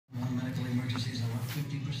emergencies are up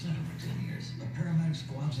 50% over 10 years. But paramedic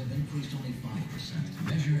squads have increased only 5%.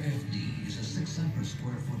 Measure FD is a 6 cent per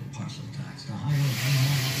square foot parcel tax. The higher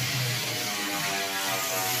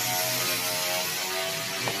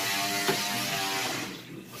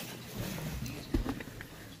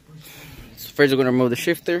So first we're going to remove the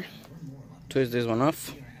shifter. Twist this one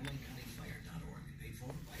off.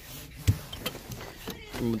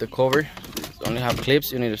 Remove the cover. It's only have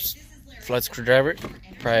clips. You need a flat screwdriver.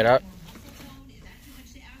 Pry it out.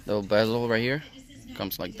 Little bezel right here.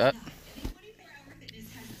 Comes like that.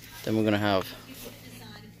 Then we're gonna have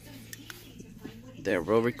the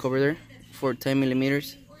rotary cover there for 10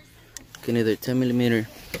 millimeters. You can either 10 millimeter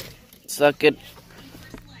socket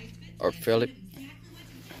or fill it.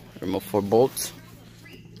 Remove 4 bolts.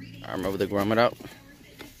 I remove the grommet out.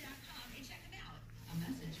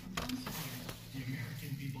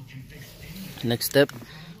 Next step,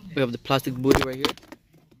 we have the plastic booty right here.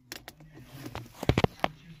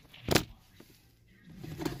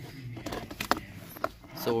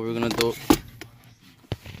 So what we're gonna do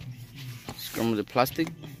is remove the plastic,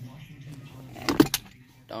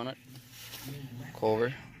 down it,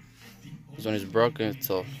 cover. This one is broken,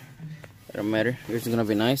 so it don't matter. Yours is gonna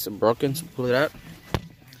be nice and broken, so pull it out.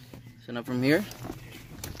 So now from here,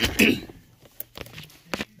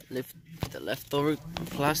 lift the leftover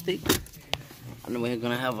plastic, and then we're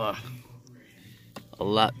gonna have a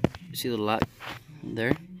lot. See the lot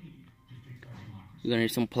there? You're gonna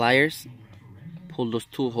need some pliers. Pull those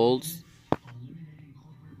 2 holes,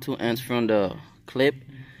 2 ends from the clip,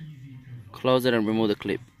 close it and remove the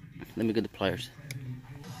clip. Let me get the pliers.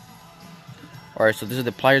 Alright, so this is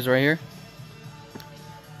the pliers right here.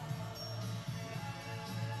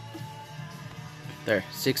 There,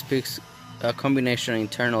 6-piece combination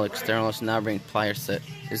internal external snap ring plier set.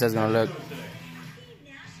 This is gonna look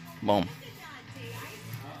boom.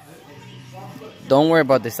 Don't worry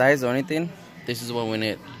about the size or anything. This is what we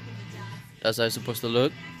need. That's how it's supposed to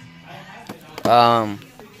look. Let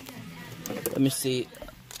me see.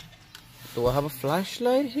 Do I have a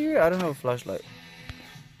flashlight here? I don't have a flashlight.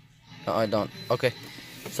 No, I don't. Okay.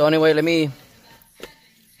 So anyway, let me.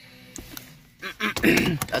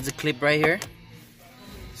 That's a clip right here.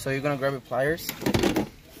 So you're gonna grab your pliers.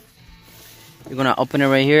 You're gonna open it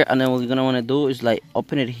right here, and then what you're gonna wanna do is like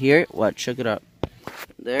open it here. What? Check it out.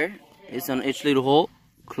 There. It's on each little hole.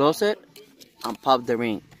 Close it and pop the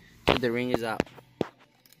ring. The ring is out.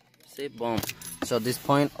 See, boom. So at this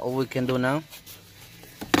point, all we can do now,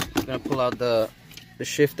 we're gonna pull out the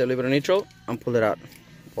shifter, leave it on neutral, and pull it out.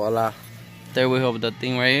 Voila. There we have the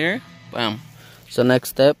thing right here. Bam. So next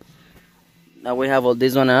step, now we have all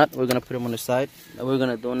this one out. We're gonna put them on the side. What we're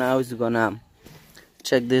gonna do now is we're gonna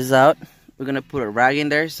check this out. We're gonna put a rag in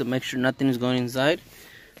there so make sure nothing is going inside.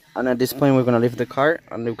 And at this point, we're gonna leave the car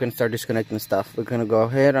and we can start disconnecting stuff. We're gonna go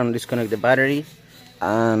ahead and disconnect the battery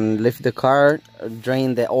and lift the car,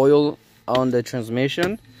 drain the oil on the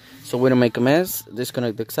transmission so we don't make a mess.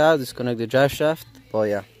 Disconnect the exhaust, disconnect the drive shaft. Oh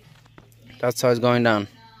yeah, that's how it's going down.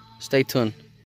 Stay tuned.